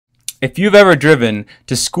If you've ever driven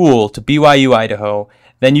to school to BYU, Idaho,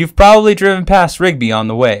 then you've probably driven past Rigby on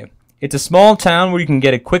the way. It's a small town where you can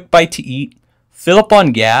get a quick bite to eat, fill up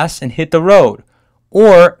on gas, and hit the road,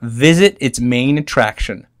 or visit its main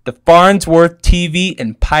attraction, the Farnsworth TV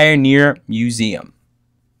and Pioneer Museum.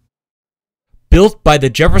 Built by the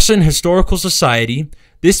Jefferson Historical Society,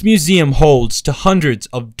 this museum holds to hundreds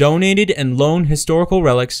of donated and loaned historical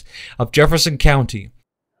relics of Jefferson County.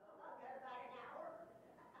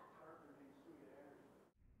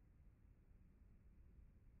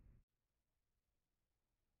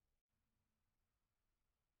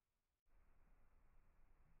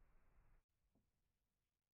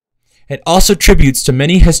 It also tributes to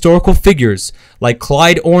many historical figures like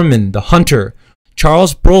Clyde Orman, the hunter,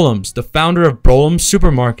 Charles Brolams, the founder of Brolams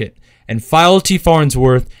Supermarket, and Philo T.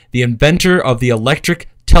 Farnsworth, the inventor of the electric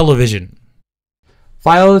television.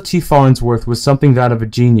 Philo T. Farnsworth was something out of a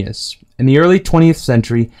genius. In the early 20th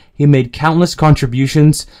century, he made countless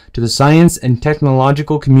contributions to the science and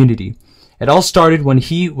technological community. It all started when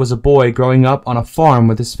he was a boy growing up on a farm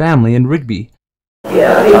with his family in Rigby.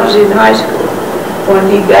 Yeah, he was in high school when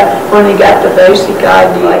he got the basic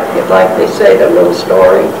idea, like they say, the little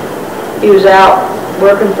story. He was out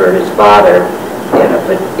working for his father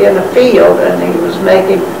in a field, and he was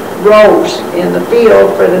making rows in the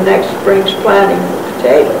field for the next spring's planting of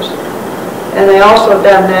potatoes. And they also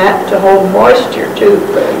done that to hold moisture too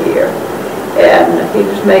for a year. And he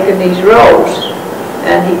was making these rows,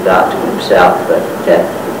 and he thought to himself,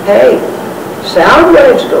 hey, sound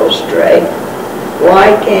waves go straight,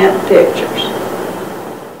 why can't pictures?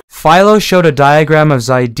 Philo showed a diagram of his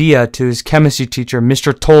idea to his chemistry teacher,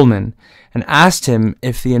 Mr. Tolman, and asked him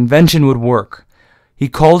if the invention would work. He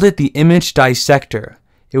called it the image dissector.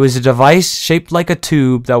 It was a device shaped like a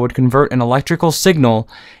tube that would convert an electrical signal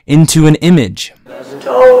into an image. I was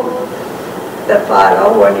told that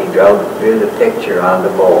Philo, when he drew the picture on the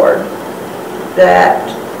board, that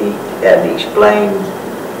he explained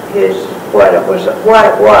what it was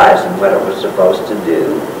and what it was supposed to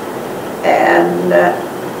do, and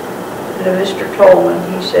to Mr. Tolman,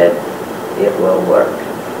 he said, it will work.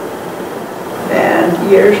 And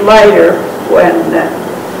years later, when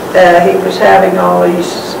he was having all these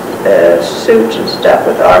suits and stuff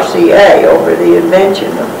with RCA over the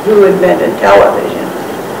invention of who invented television,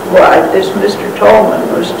 why, this Mr.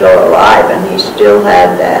 Tolman was still alive, and he still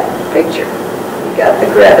had that picture. He got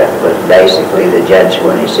the credit, but basically the judge,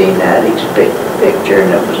 when he seen that picture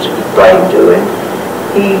and it was explained to him,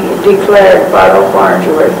 he declared Philo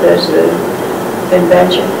Farnsworth as the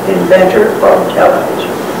inventor of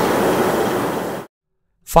television.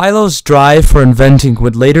 Philo's drive for inventing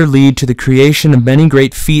would later lead to the creation of many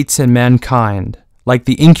great feats in mankind, like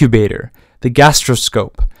the incubator, the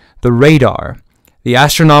gastroscope, the radar, the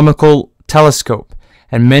astronomical telescope,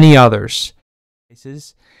 and many others.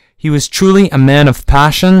 He was truly a man of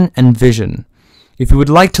passion and vision. If you would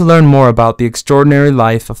like to learn more about the extraordinary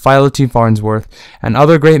life of Philo T. Farnsworth and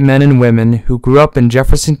other great men and women who grew up in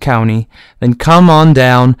Jefferson County, then come on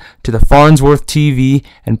down to the Farnsworth TV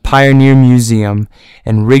and Pioneer Museum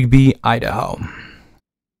in Rigby, Idaho.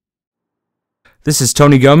 This is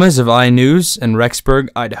Tony Gomez of iNews in Rexburg,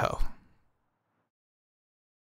 Idaho.